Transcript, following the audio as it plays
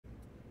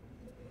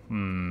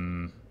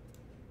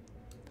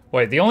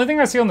Wait, the only thing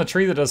I see on the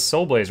tree that does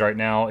Soul Blaze right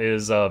now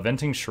is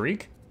Venting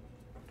Shriek.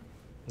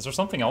 Is there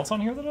something else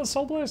on here that does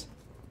Soul Blaze?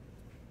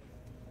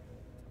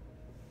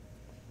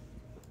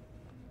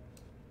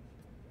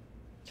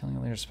 Killing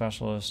a leader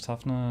specialist,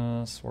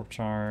 toughness, warp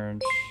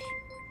charge,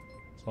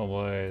 Soul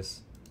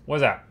Blaze. What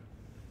is that?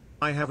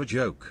 I have a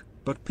joke,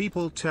 but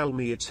people tell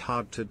me it's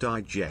hard to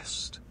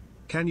digest.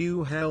 Can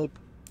you help?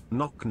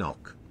 Knock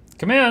knock.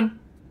 Come in.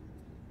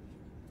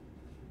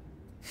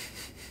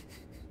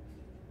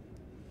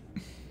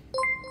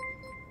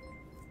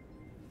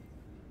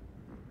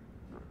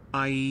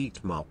 I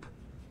eat mop.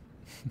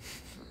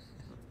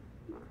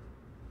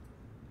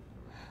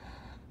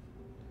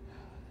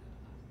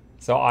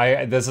 So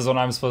this is what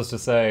I'm supposed to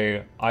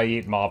say, I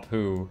eat mop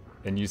poo,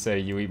 and you say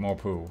you eat more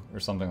poo, or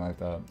something like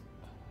that.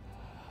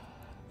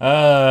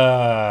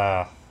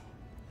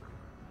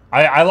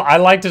 I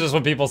like to just,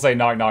 when people say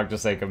knock knock,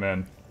 just say come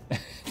in.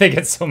 They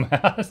get so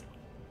mad.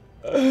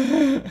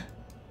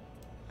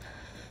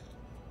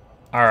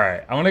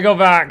 Alright, I'm gonna go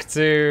back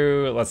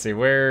to, let's see,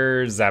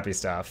 where's Zappy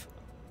Staff?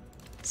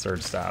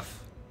 Surge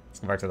Staff. Let's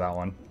go back to that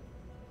one.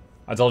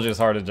 I told you it's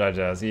hard to judge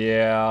as.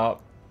 Yeah.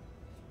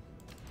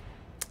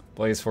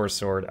 Blaze Force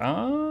Sword.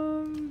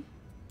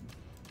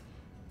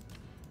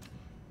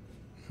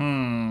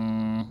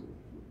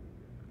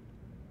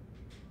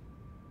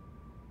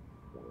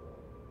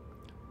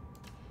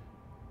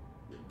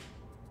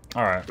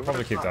 Alright,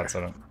 probably keep that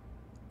set up.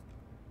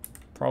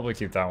 Probably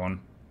keep that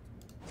one.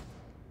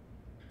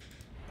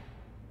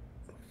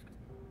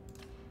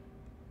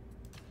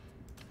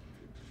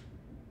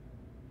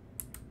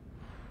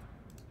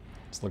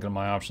 Just looking at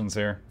my options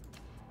here.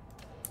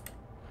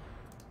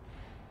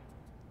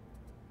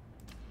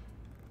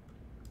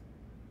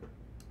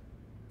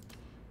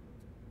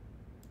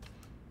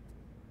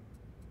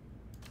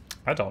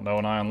 I don't know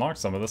when I unlock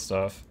some of this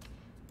stuff.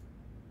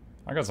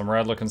 I got some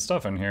rad looking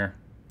stuff in here.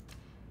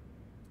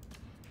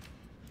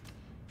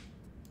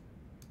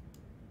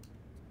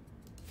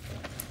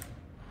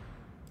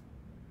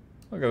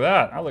 Look at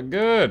that, I look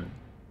good.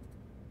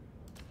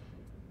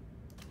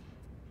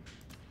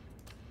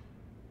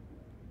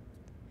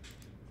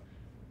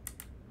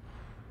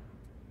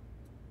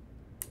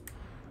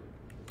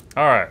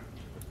 Alright.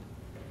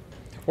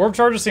 Warp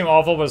charges seem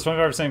awful, but it's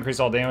 25% increase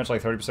all damage,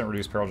 like 30%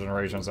 reduce peril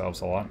generation, so that helps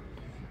a lot.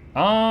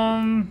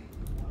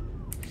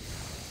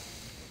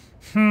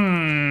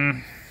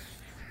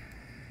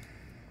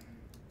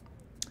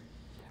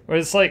 But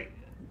it's like,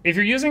 if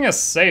you're using a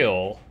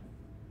sail,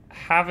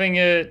 having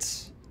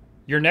it...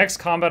 Your next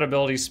combat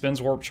ability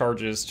spends warp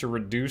charges to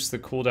reduce the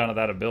cooldown of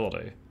that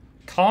ability.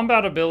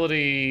 Combat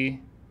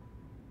ability...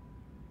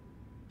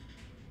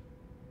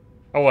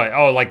 Oh, wait.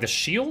 Oh, like the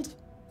shield?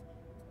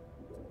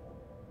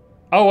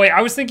 Oh, wait.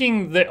 I was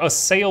thinking that a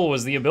sail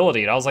was the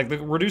ability. And I was like,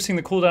 reducing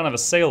the cooldown of a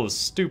sail is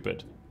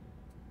stupid.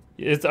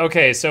 It's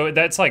okay, so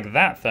that's like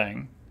that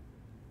thing.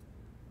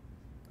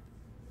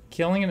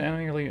 Killing an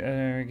enemy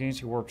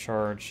gains you warp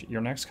charge.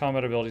 Your next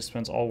combat ability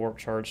spends all warp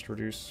charge to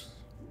reduce...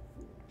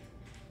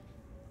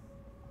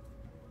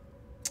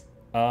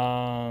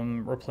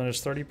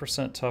 replenish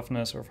 30%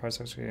 toughness over 5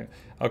 seconds.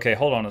 Okay,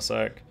 hold on a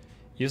sec.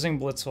 Using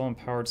Blitzwell and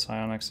Powered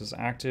Psionics is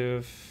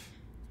active.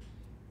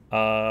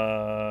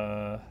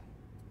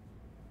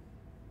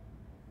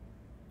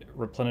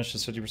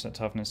 Replenishes 50%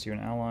 toughness to you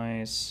and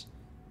allies.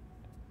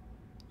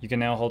 You can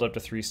now hold up to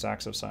 3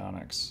 stacks of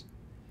Psionics.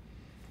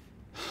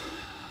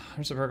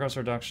 There's a perk cost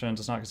reduction,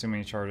 does not consume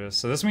any charges.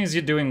 So this means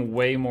you're doing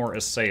way more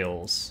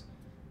assails.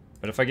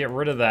 But if I get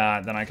rid of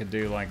that, then I could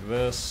do like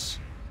this.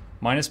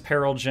 Minus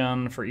peril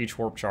gen for each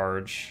warp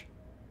charge.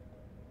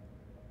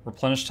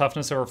 Replenish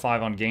toughness over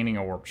 5 on gaining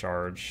a warp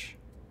charge.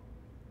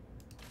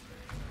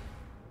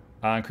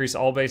 Increase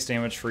all base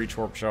damage for each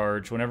warp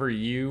charge. Whenever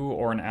you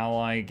or an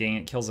ally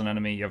kills an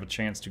enemy, you have a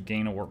chance to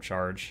gain a warp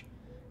charge.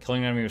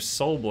 Killing an enemy with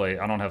Soul Blaze,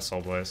 I don't have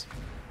Soul Blaze,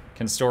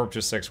 can store up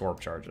to 6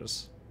 warp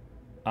charges.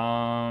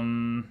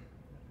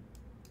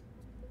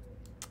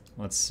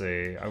 Let's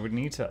see. I would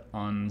need to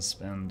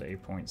unspend a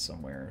point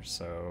somewhere,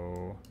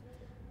 so...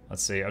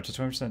 Let's see, up to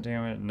 20%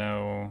 damage,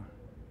 no.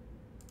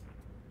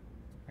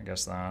 I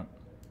guess that.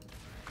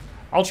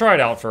 I'll try it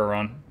out for a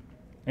run.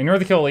 Ignore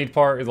the kill lead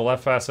part, the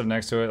left passive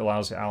next to it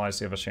allows allies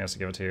to have a chance to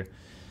give it to you.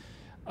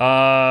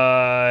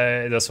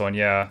 This one,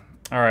 yeah.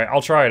 Alright,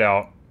 I'll try it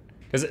out.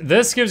 Because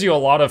this gives you a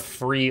lot of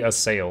free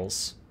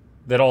assails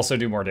that also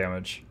do more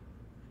damage.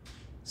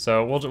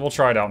 So we'll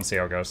try it out and see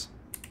how it goes.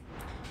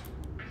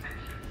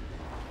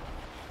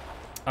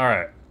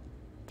 Alright.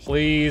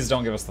 Please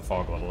don't give us the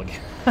fog level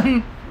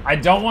again. I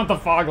don't want the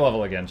fog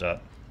level again,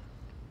 chat.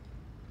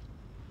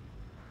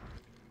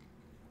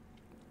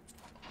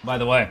 By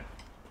the way,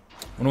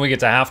 when we get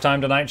to halftime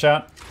tonight,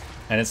 chat,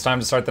 and it's time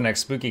to start the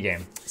next spooky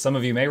game, some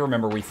of you may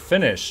remember we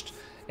finished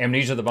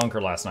Amnesia the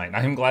Bunker last night, and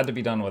I am glad to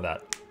be done with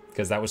that,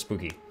 because that was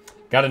spooky.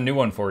 Got a new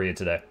one for you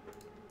today.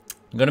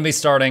 I'm going to be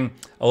starting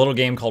a little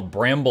game called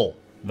Bramble,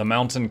 the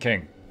Mountain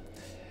King.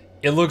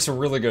 It looks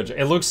really good.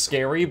 It looks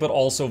scary, but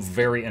also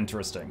very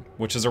interesting,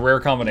 which is a rare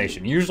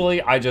combination. Usually,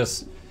 I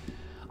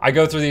I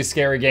go through these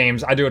scary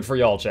games. I do it for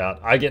y'all, chat.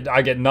 I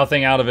get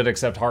nothing out of it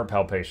except heart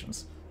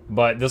palpitations.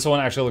 But this one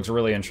actually looks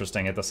really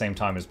interesting at the same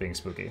time as being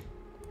spooky.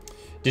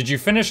 Did you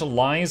finish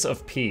Lies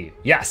of P?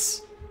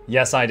 Yes.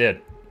 Yes, I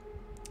did.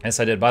 Yes,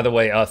 I did. By the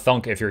way,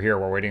 Thunk, if you're here,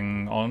 we're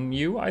waiting on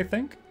you, I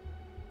think.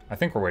 I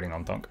think we're waiting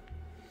on Thunk.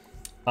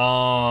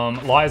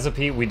 Lies of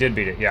P, we did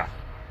beat it, yeah.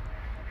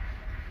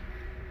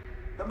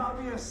 The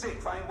Mobian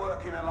Sixth ain't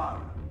working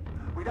alone.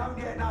 We don't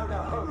yet know the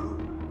who,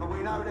 but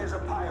we know there's a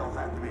payoff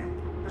happening.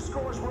 The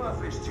score's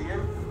worthless to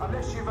you,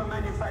 unless you've a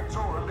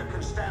manufactorum that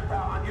can stamp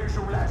out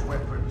unusual las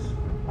weapons.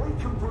 We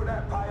can put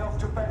that payoff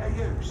to better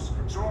use,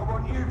 so I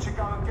want you to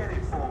go and get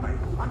it for me.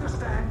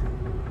 Understand?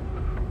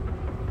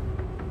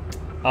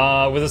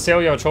 With a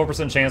sale, you have a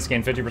 12% chance to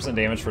gain 50%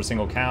 damage for a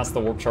single cast. The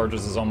warp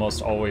charges is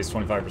almost always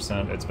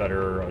 25%. It's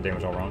better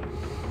damage all around.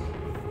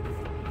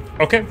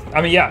 Okay.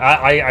 I mean, yeah,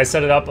 I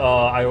set it up.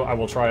 I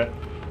will try it.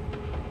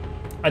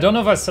 I don't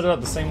know if I set it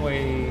up the same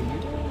way you did.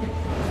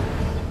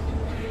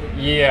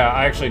 Yeah,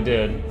 I actually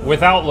did.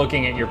 Without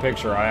looking at your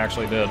picture, I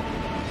actually did.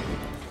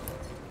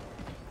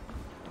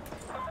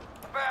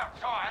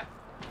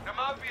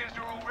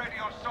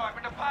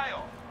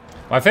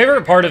 My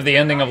favorite part of the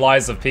ending of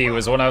Lies of P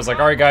was when I was like,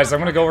 alright guys, I'm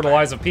going to go over to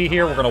Lies of P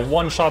here, we're going to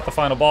one-shot the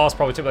final boss,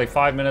 probably took like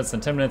 5 minutes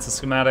and 10 minutes of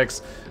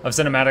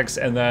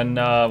cinematics, and then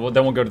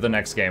we'll go to the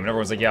next game. And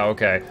everyone's like, yeah,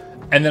 okay.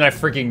 And then I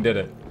freaking did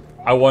it.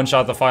 I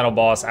one-shot the final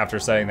boss after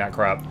saying that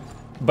crap.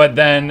 But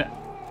then,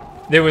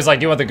 it was like,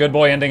 do you want the good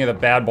boy ending or the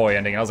bad boy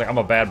ending? And I was like, I'm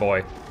a bad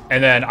boy.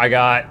 And then I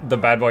got the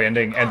bad boy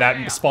ending, and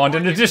that spawned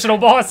an additional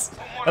boss.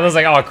 And I was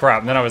like, oh crap,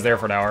 and then I was there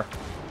for an hour.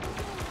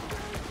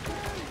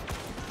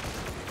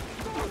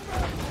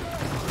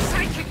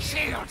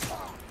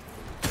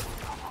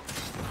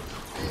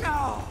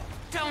 No,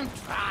 don't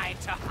try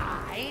to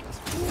hide.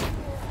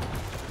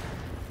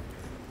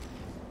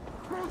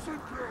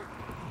 Concentrate!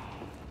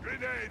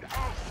 Grenade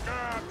out,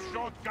 scab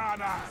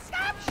shotgunner!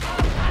 Stop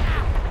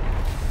shotgunner!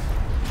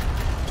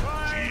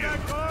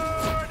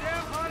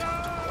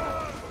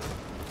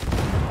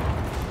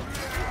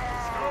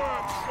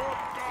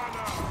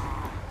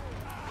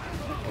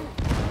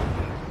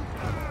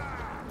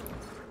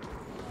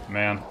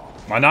 Man,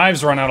 my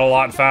knives run out a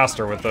lot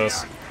faster with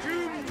this.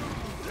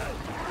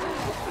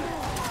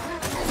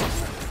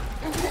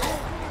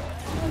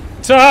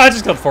 I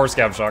just got 4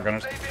 scab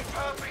shotgunners.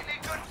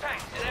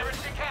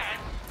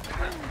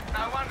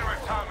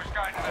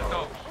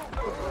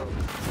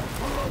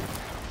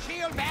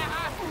 Shield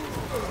bearer!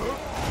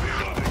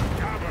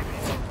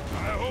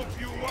 I hope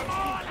you want to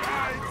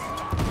fight!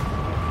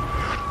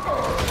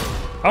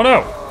 Oh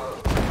no!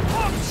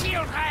 Warp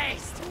shield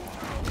raised!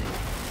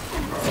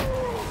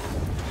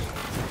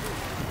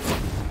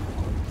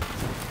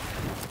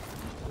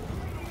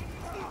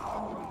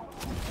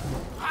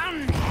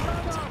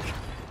 Unhealthy.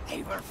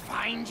 They will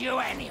find you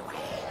anyway.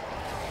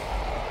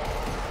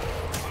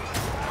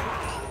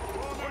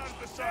 Watch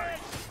the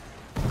sights!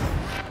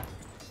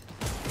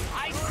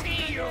 I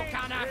see you,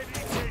 Gunner.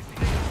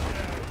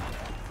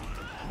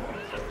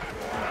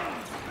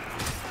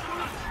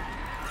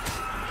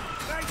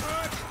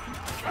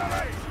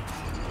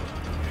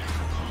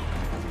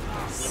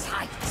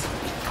 Sight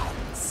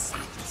beyond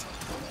sight.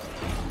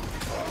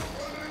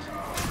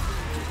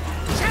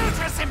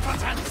 Shelter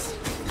simpletons!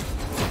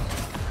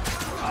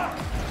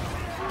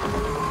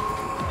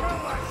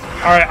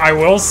 Alright, I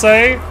will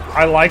say,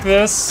 I like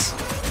this,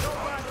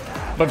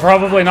 but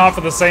probably not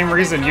for the same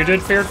reason you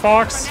did, Feared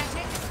Fox.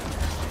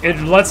 It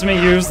lets me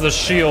use the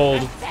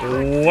shield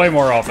way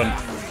more often.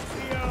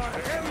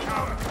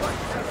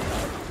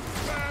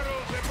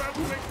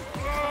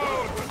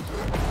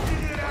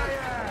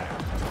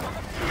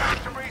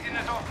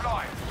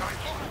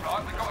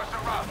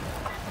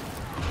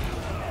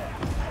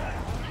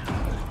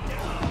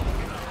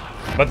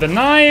 But the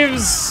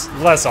knives,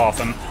 less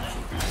often.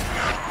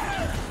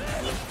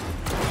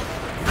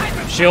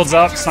 Shields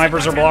up,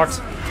 snipers are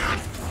blocked.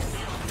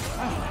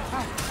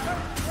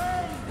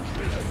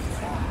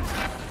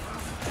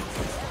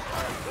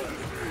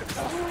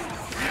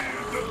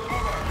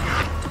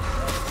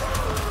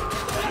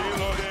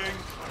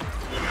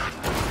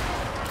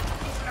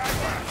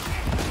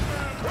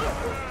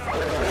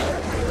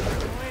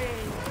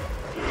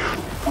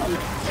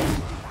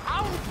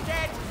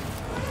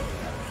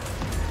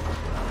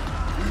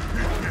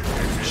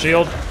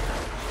 Shield.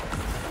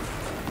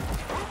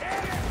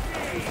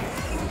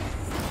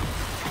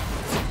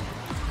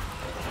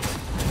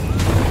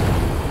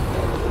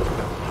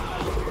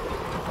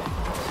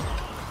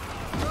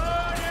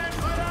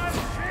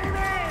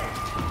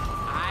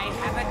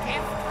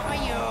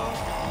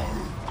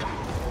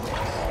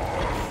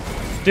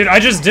 Dude, I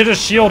just did a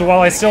shield while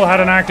I still had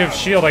an active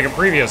shield like a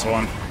previous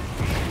one.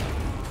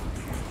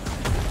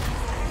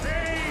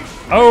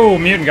 Oh,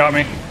 mutant got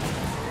me.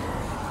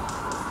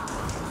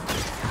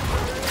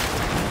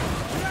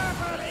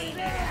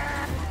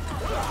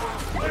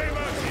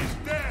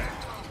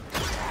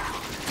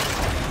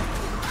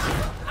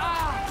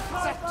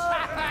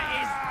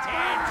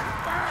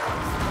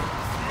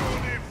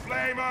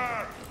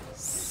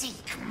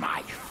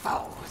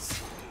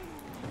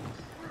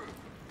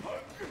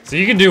 So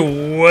you can do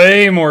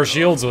way more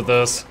shields with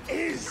this.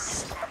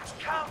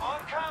 Come on,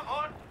 come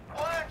on.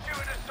 Why don't you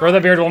and Grow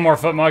that beard one more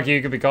foot, Monkey.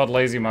 You could be called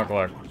Lazy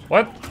Mukluk.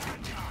 What?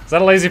 Is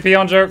that a lazy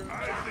peon joke?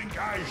 I think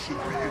I should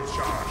be in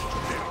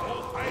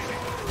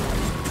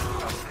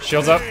charge.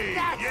 Shields up.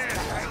 Yes,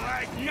 I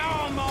like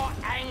No more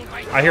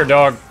angry. I hear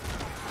dog.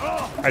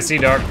 I see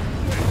dog.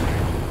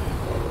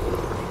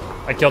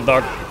 I killed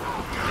dog.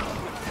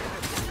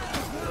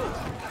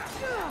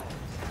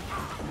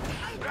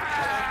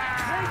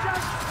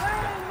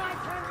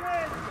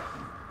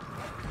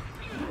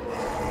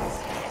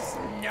 There's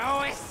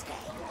no escape.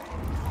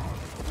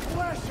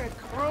 Where's the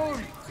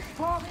crony?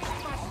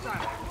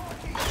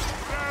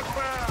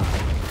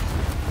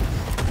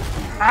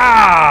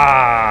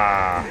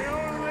 Ah!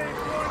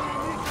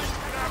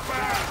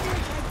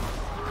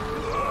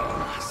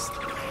 Must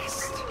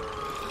rest.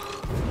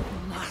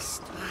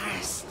 Must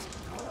rest.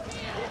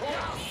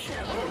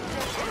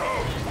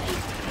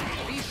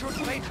 We should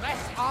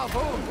redress our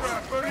wounds.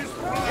 Rapper is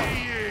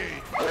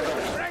flying.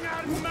 Bring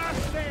out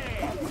mercy.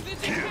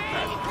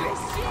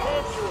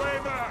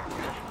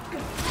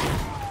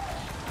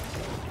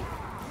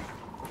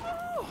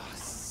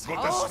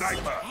 Got the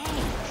sniper.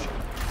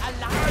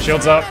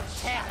 Shields up.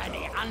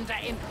 Tyranny under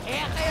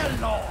imperial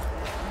law.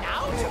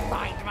 Now to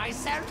find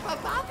myself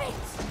above it.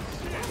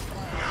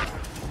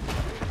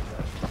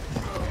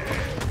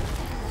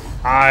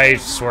 I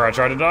swear I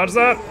tried to dodge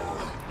that.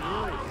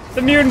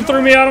 The mutant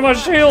threw me out of my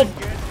shield.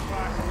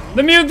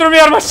 The mutant threw me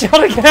out of my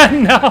shield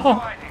again.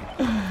 No.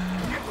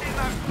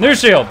 New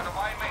shield.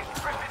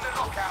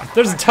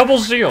 There's double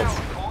shields.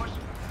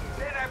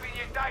 Then having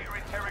your data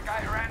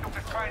interrogator handle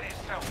the train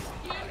itself.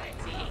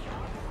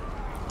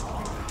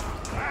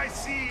 I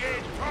see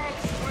a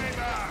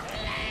flamer.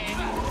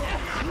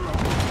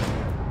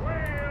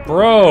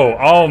 Bro,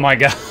 oh my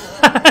god.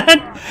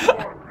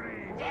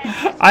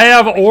 I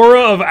have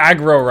aura of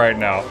aggro right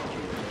now.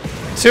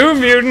 2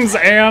 mutants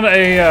and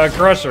a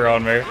crusher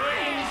on me.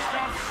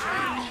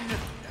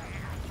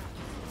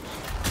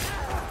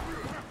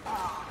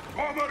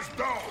 Almost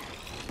done.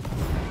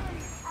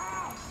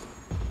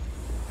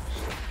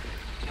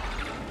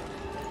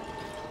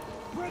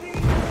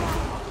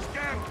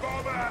 Scan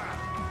bomber.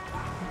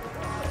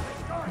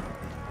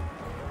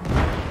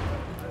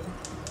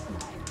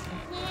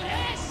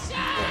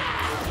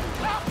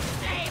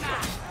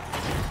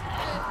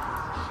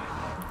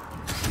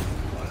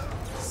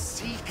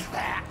 Seek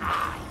their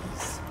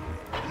eyes.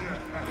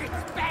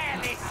 It's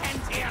barely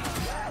sentient.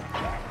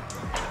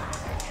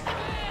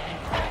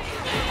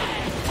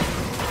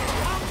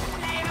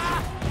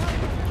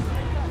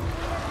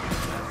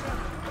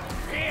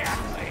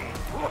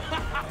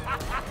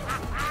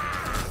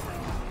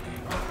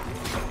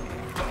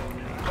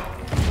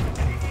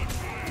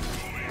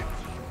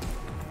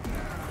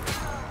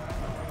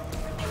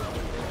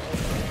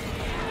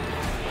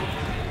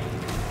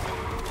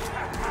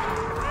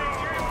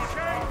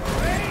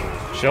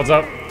 Shields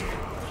up.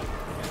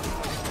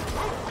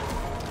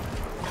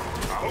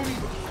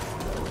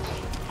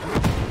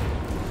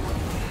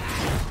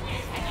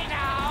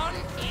 Down,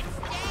 it's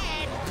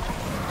dead.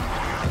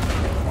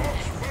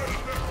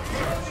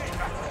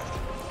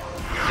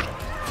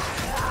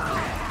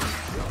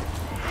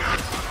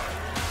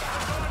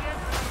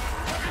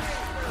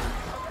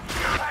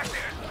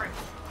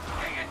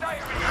 Get your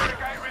data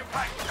interrogator in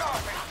place,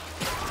 sharply.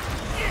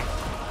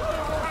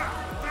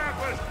 That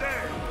was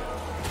dead.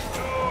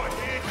 Oh,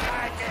 he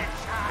got it.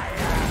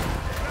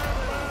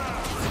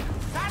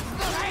 That's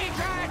the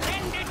Ranger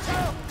attended to.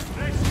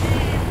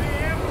 Receive the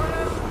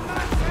Emperor's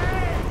mercy.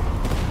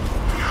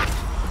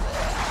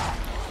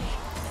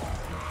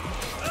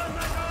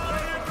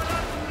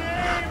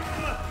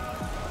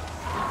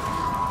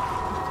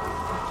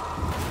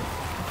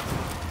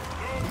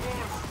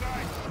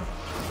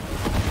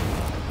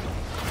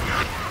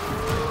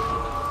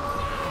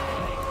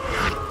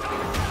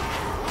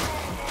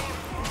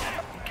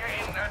 Get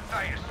in that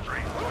data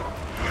stream.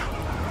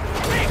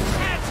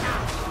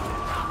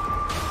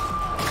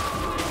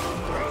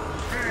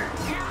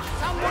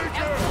 Someone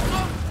else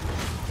look.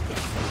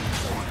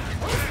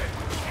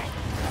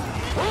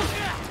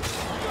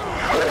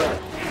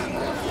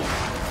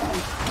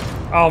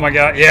 Oh my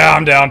god. Yeah,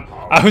 I'm down.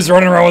 I was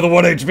running around with a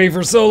 1 HP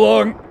for so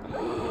long.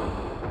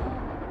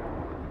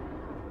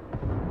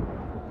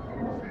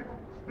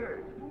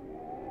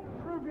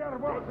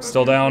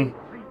 Still down.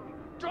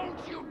 Don't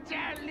you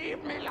dare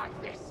leave me like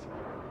this.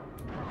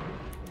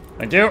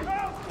 Thank you.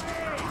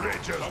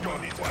 Ranger's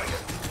got his way.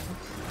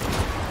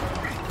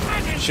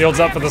 Shields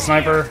up for the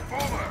sniper.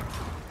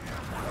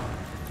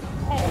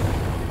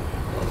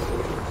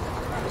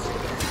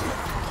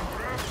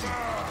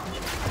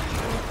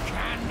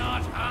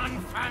 Cannot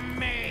unfam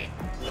me.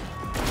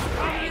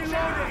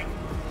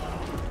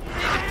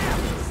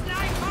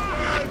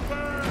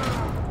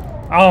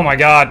 Oh my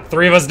god.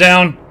 3 of us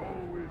down.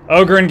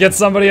 Ogren, get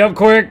somebody up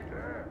quick.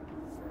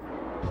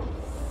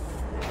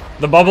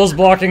 The bubble's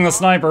blocking the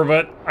sniper,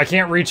 but I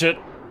can't reach it.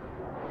 Agent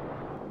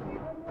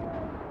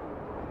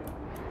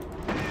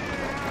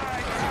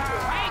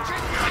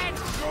dead.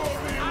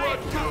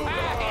 I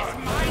prefer his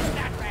mind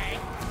that way.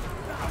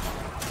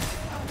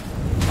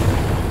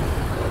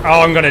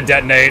 Oh, I'm gonna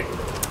detonate.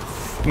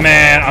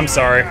 Man, I'm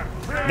sorry.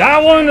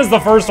 That one is the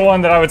first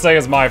one that I would say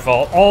is my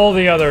fault. All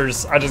the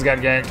others, I just got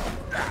ganked.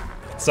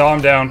 So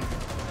I'm down.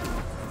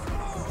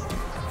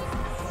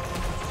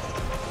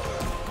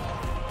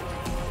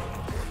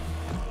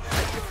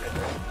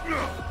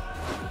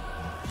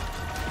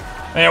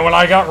 Man, when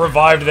I got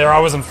revived there, I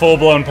was in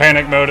full-blown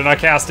panic mode and I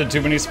casted too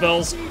many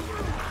spells.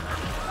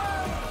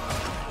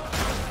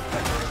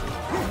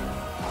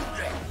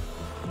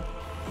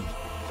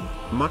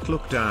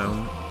 Mukluk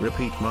down,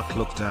 repeat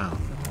Mukluk down.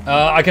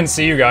 I can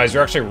see you guys.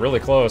 You're actually really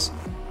close.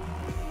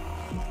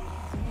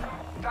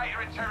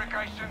 Data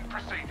interrogation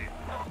proceeding.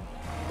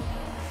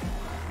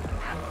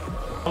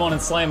 Come on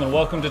and slam and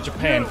welcome to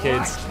Japan,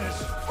 kids.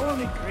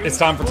 It's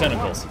time for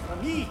tentacles.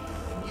 You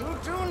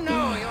do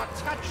know you're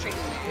touching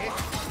me.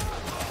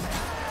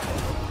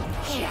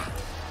 Here,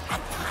 a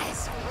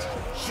present.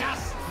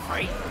 Just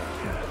free.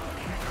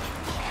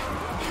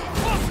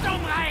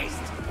 Brustumreißt!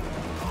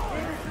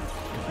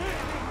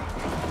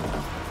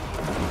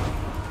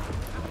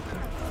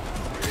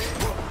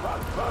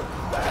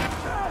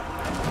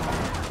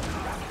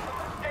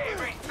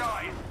 Every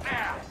side,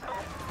 now!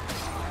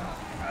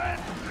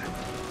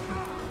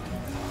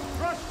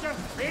 Trust your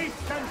face,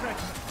 Kendrick.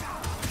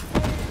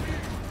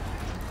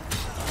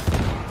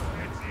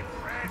 It's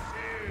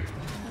impressive!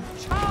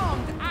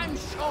 Charmed and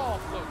sure,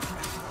 Luke.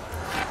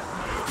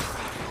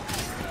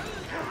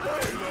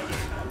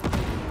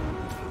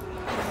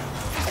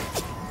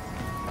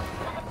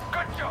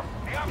 Good job!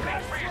 The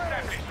uplink's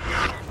re-established!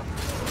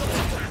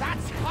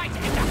 That's quite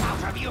enough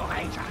out of you,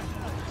 Ranger.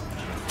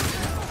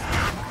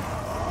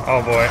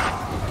 Oh boy.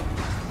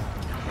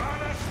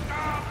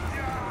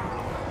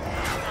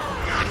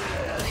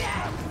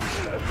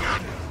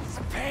 It's a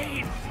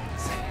pain.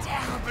 It's a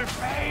terrible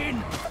pain.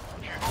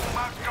 You've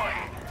almost got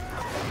it!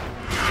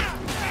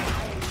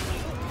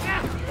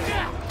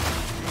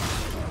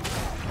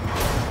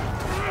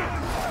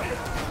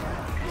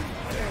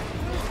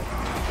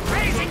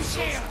 Raising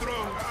shield.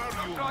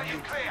 Got you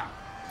clear!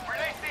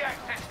 Release the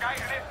access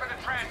gate and head for the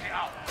transit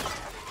hub!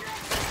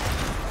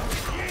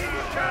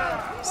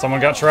 Someone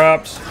got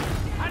trapped.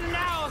 And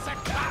now the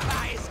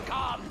cover is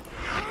gone.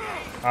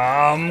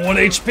 1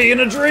 HP in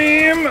a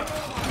dream.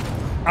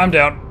 I'm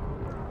down.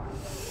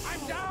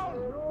 I'm down.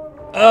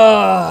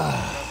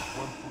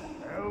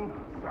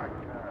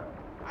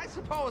 I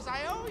suppose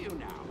I owe you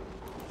now.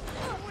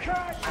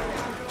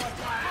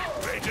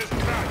 Rangers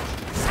crouch!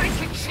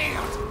 Psychic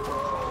shield.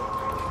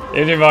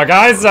 Ini mga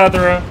guys,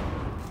 Zathra.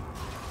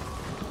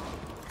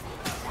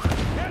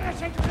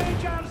 Innocent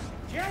Rangers,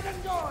 get them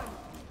going.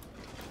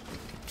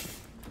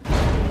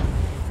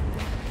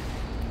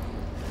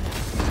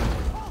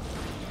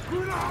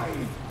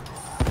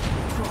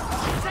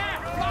 There,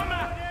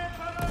 bomber.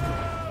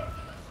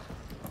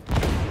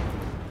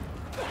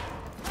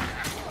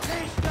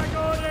 Taste the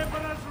good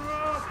Emperor's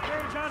wrath,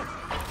 Rangers.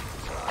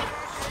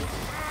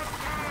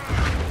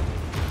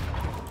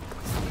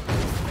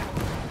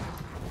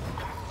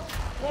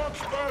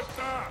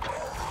 Watchbuster!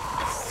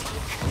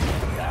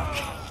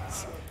 Locate.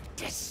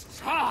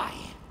 Destroy.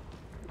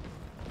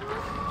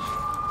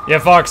 Yeah,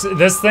 Fox,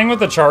 this thing with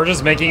the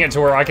charges making it to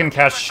where I can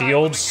cast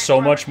shields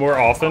so much more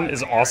often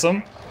is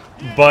awesome.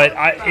 But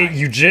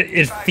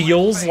it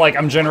feels like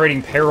I'm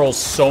generating peril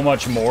so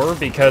much more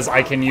because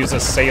I can use a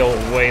sail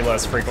way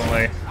less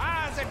frequently.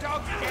 Ah, the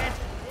dog's dead.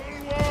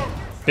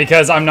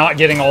 Because I'm not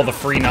getting all the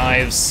free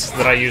knives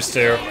that I used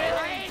to.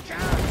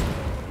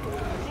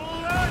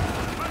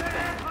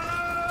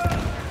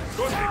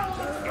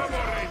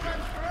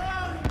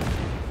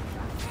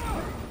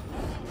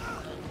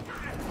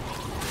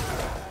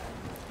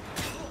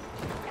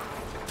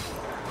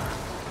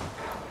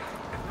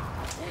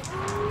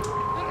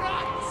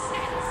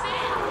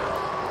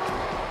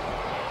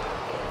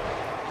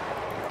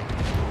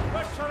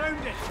 We're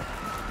surrounded.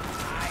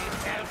 I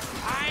will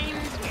find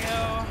you.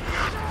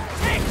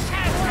 Take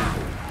shelter.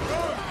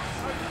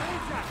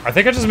 I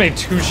think I just made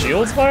 2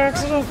 shields by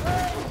accident.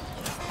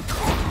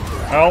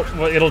 Oh,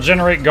 well, it'll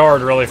generate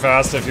guard really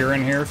fast if you're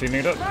in here if you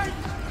need it. That's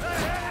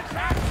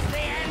the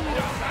end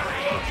of the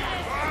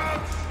Rangers.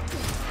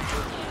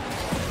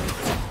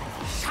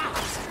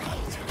 Sharks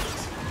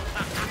Rangers.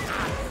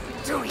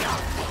 Do your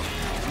thing.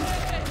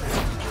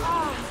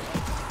 Oh,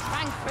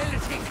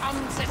 tranquility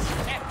comes a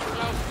step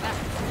closer.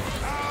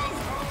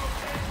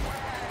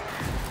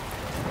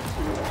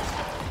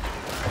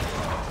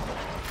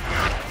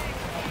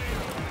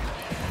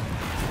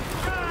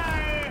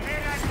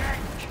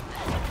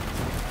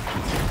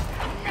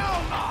 No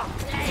more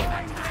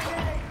flavor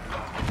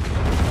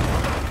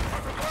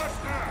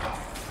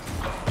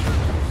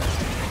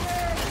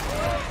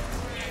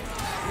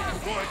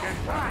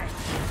time.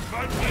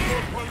 Might be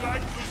more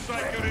polite to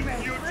cycle in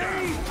future!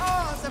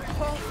 Oh, the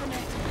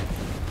profanity.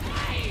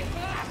 Die,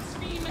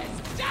 blasphemous,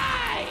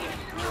 die!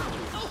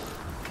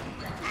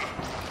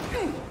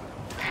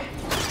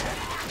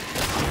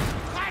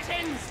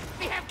 Cretins,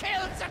 we have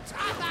killed the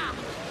Tatha!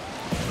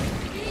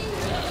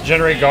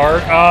 Generate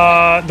guard.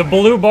 The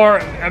blue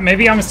bar.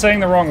 Maybe I'm saying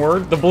the wrong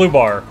word. The blue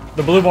bar.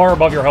 The blue bar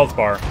above your health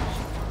bar.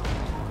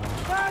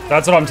 Fire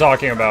That's what I'm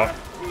talking about.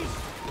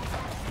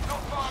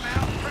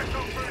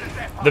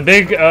 The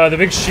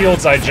big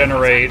shields I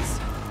generate,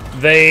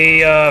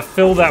 they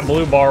fill that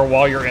blue bar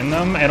while you're in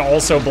them, and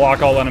also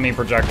block all enemy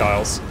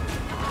projectiles.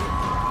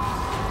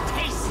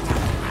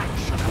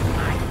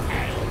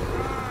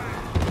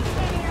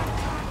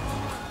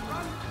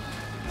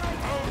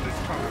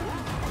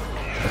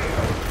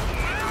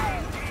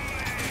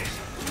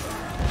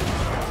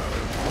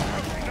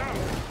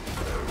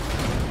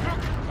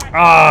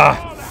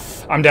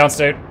 Ah, I'm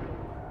downstate.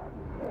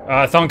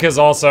 Thunk is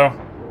also.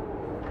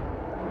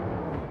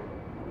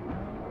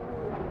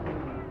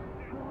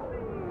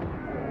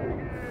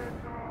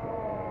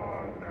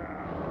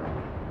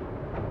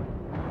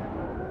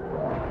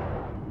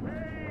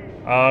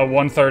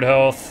 One-third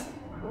health.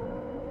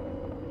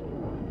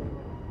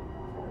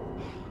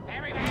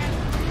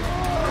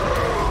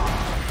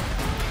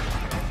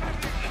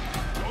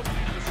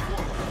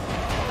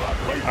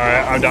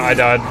 Alright, I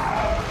died.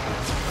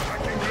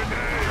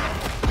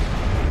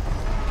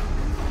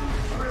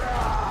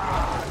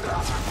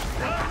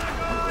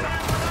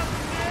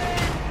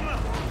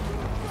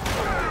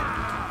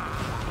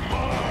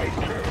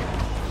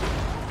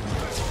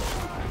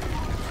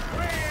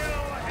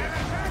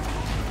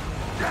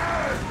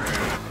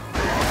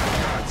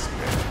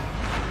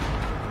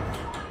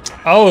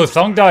 Oh,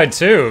 Thunk died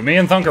too. Me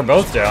and Thunk are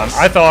both down.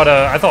 I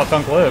thought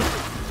Thunk lived.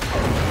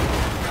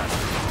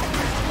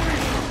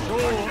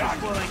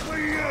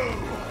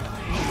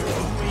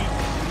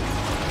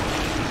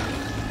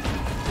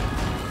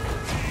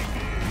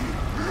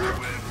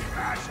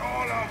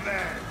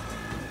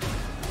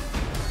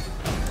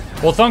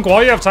 Well, Thunk,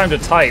 while you have time to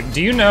type,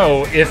 do you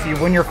know if you,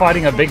 when you're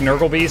fighting a big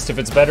Nurgle beast, if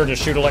it's better to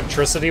shoot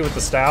electricity with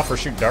the staff or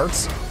shoot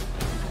darts?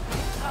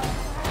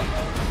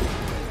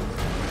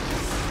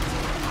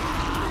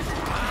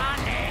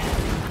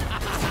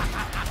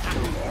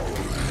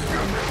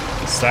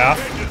 Staff.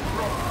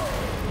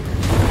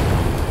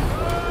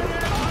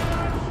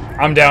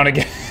 I'm down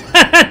again.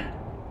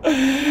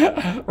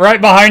 Right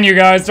behind you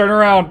guys, turn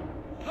around.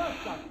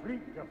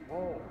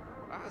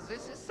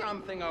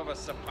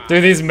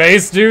 Dude, these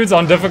mace dudes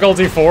on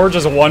difficulty 4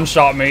 just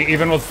one-shot me,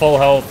 even with full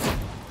health.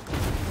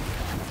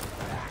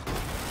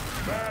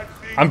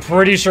 I'm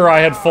pretty sure I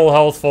had full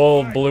health,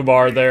 full blue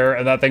bar there,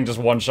 and that thing just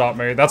one-shot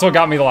me. That's what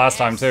got me the last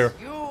time, too.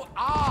 You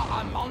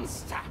are a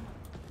monster,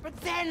 but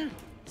then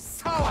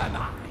so am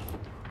I.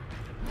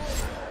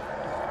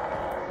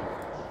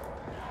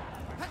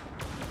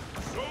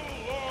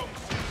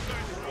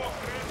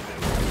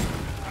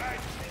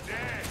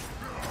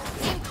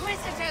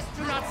 Inquisitors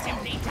do not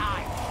simply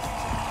die.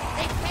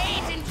 They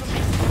fade into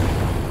mystery.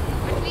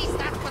 At least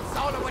that's what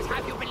Zola would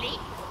have you believe.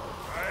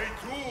 I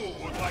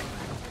too would like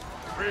to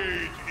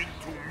fade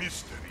into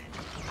mystery.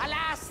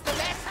 Alas, the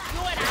best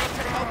you and I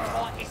can hope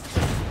for is to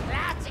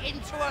splat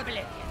into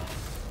oblivion.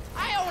 I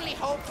only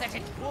hope that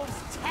it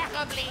proves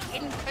terribly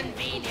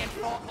inconvenient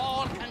for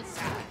all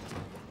concerned.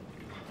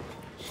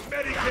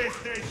 Medicaid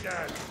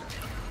station!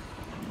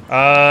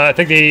 I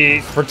think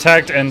the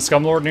Protect and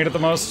Scumlord need it the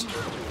most.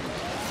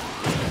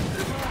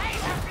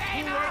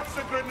 What's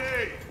a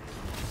grenade?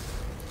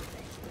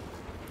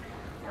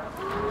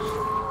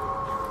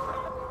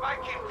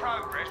 Making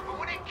progress, but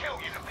would it kill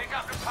you to pick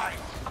up the pace?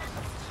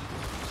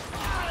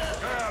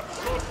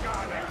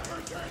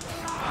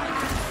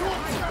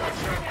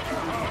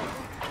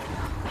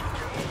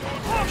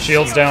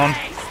 Shields down.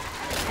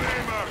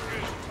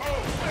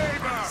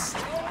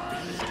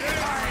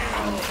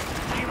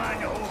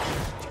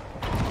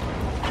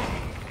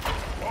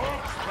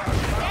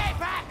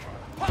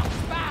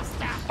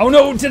 Oh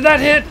no, did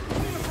that hit?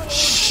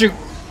 Shoot.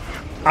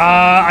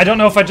 I don't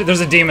know if I did. There's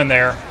a demon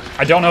there.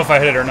 I don't know if I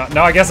hit it or not.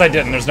 No, I guess I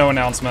didn't. There's no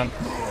announcement.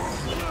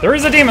 There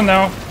is a demon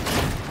though.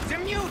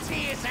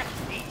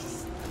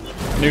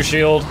 New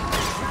shield.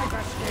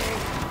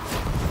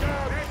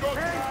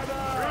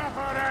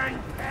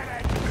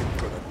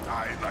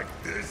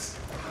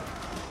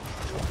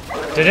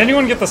 Did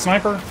anyone get the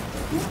sniper?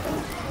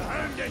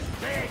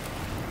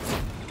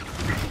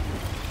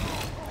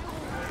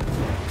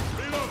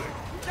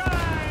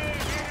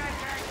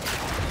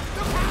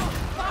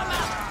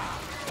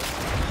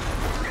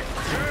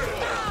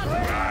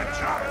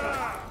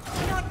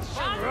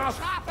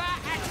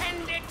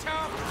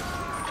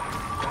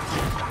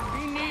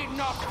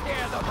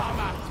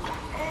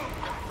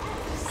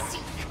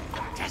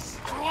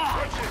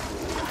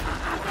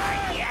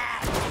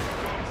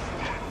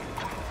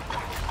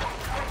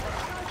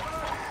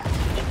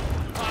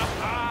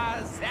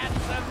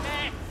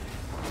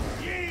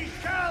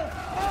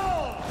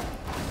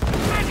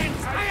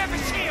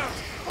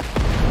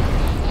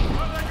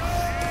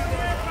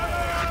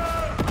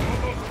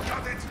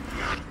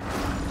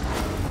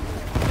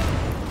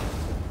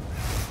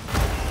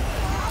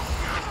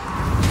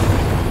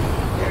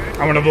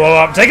 I'm gonna blow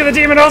up. Taking the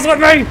demon nose with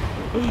me!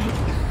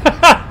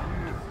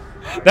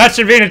 That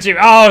should be an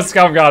achievement. Oh,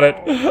 Scum got it.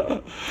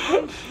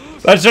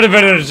 That should have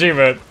been an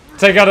achievement.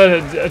 Take out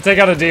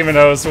a demon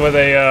nose with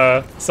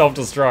a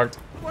self-destruct.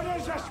 What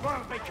has this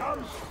world become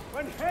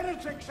when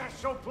heretics are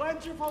so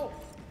plentiful?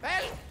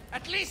 Well,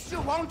 at least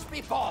you won't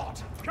be bored.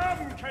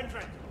 Come,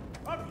 Kendrick!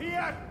 Up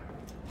here!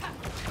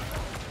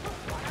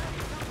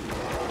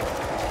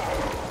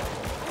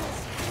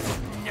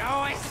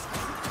 No escape.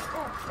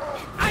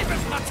 I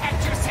will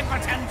protect you,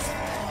 simpletons!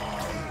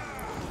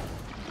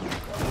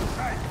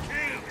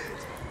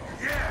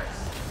 Yes!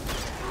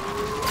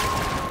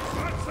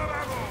 Lots of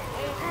ammo!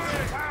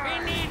 We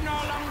need no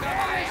longer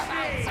worry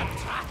about the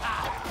trapper.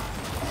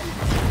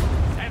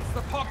 That's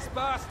the pox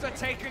burster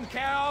taken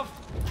care of.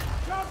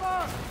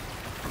 Cover!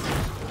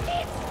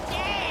 It's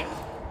dead!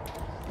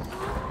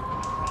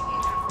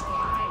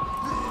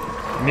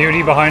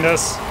 Muty behind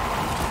us.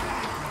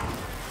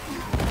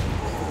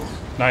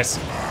 Nice.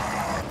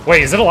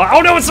 Wait, is it alive?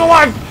 Oh no, it's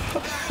alive!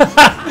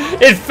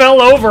 It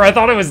fell over. I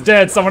thought it was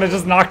dead. Someone had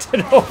just knocked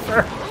it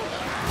over.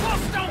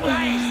 Lost the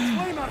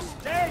waste! We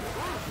must dead!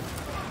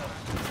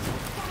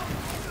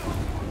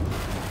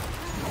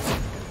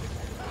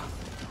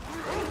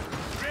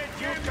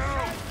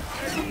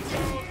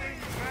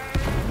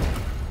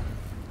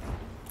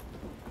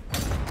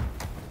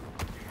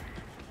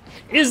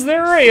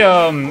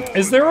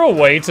 Is there a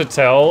way to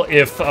tell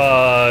if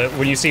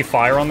when you see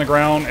fire on the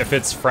ground, if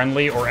it's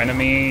friendly or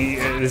enemy?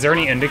 Is there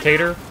any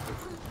indicator?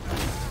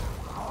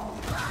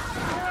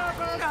 No,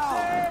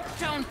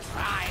 don't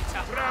try to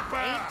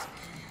hide.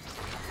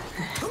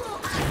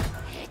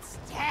 It's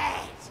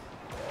dead.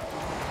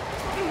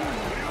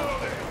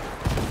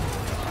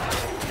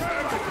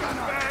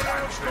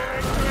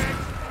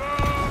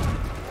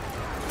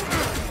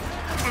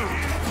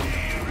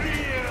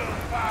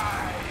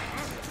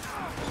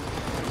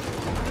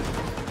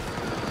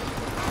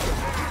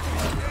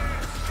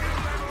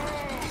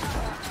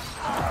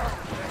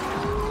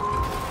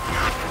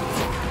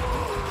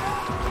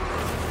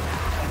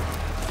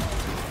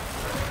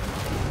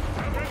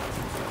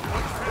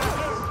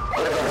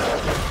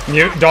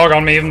 Mute, dog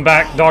on me, even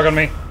back, dog on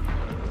me.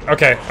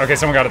 Okay, okay,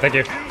 someone got it, thank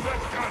you.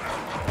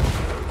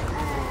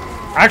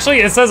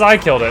 Actually, it says I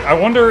killed it. I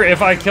wonder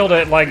if I killed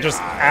it, like,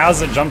 just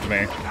as it jumped me.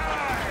 I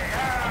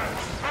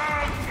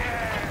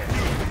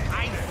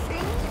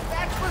think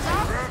that was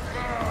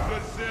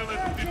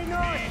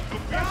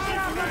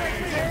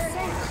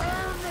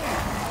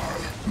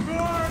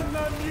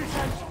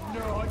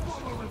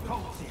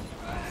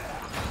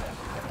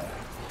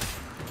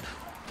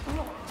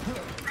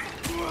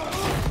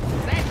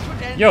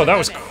Yo, that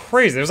was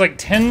crazy. There's like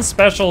 10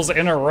 specials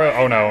in a row.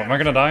 Oh no, am I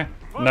gonna die?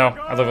 No,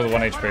 I live with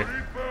 1 HP.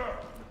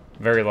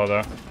 Very low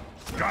though.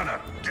 Gonna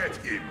get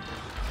him.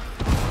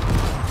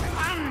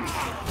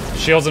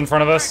 Shields in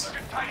front of us.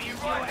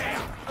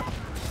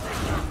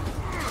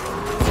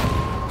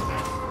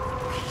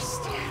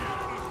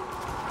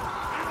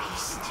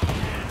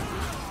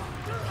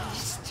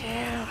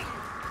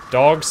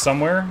 Dog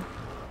somewhere.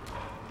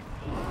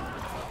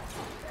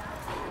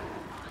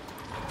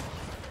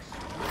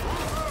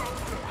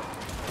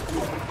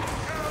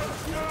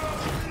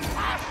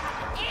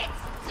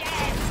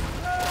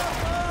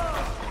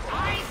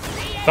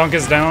 Thunk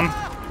is down. I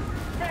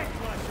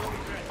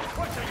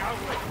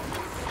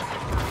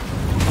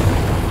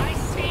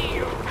see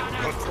you,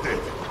 Connor. Not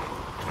dead.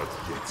 Not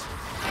yet.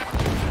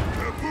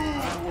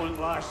 That won't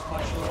last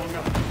much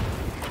longer.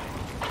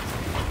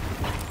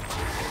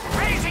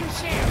 Raising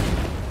shield.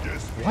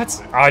 What?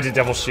 Oh, I did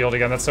double shield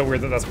again. That's so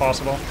weird that that's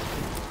possible.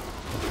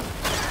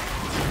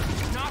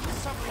 Not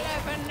so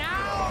clever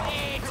now,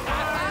 eh,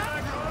 Trapper?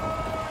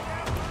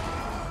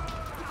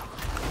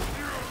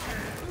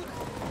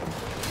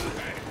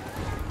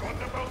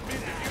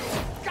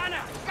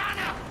 Gunner!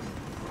 Gunner!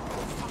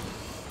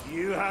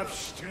 You have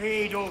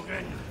strayed,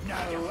 Ogren.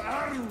 Now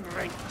earn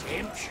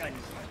redemption.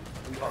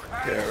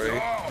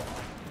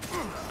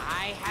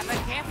 I have a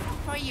gift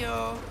for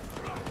you.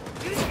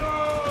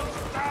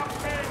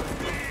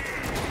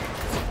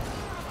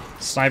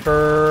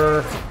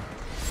 Sniper.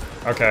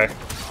 Okay.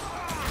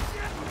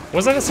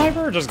 Was that a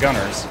sniper or just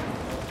gunners?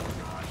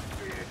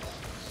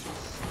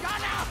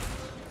 Gunner!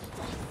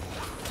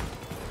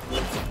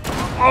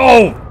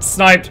 Oh!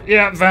 Sniped.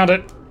 Yeah, found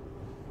it.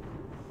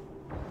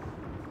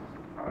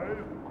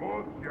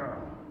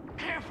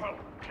 Careful,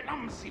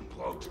 clumsy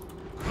plot.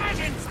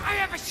 Presence, I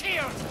have a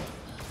shield.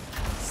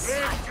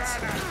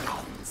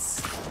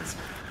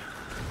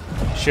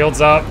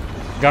 Shields up.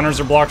 Gunners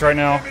are blocked right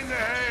now. In the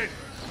head.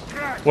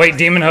 Crack. Wait,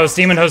 demon host,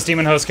 demon host,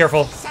 demon host,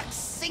 careful.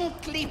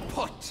 Succinctly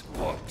put.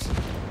 Looks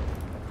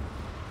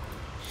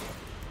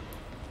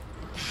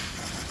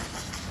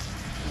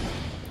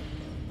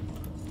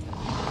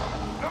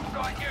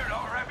like you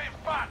lot are having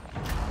fun.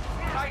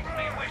 Makes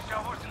me wish I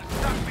wasn't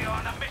stuck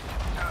behind a mission.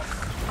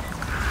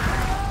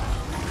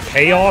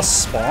 Chaos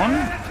spawn?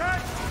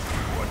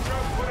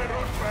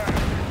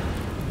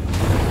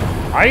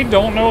 I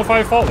don't know if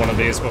I fought one of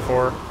these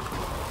before.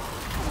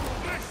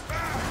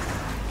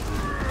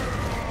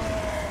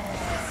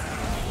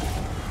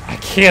 I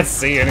can't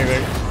see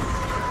anything.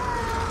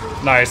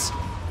 Nice.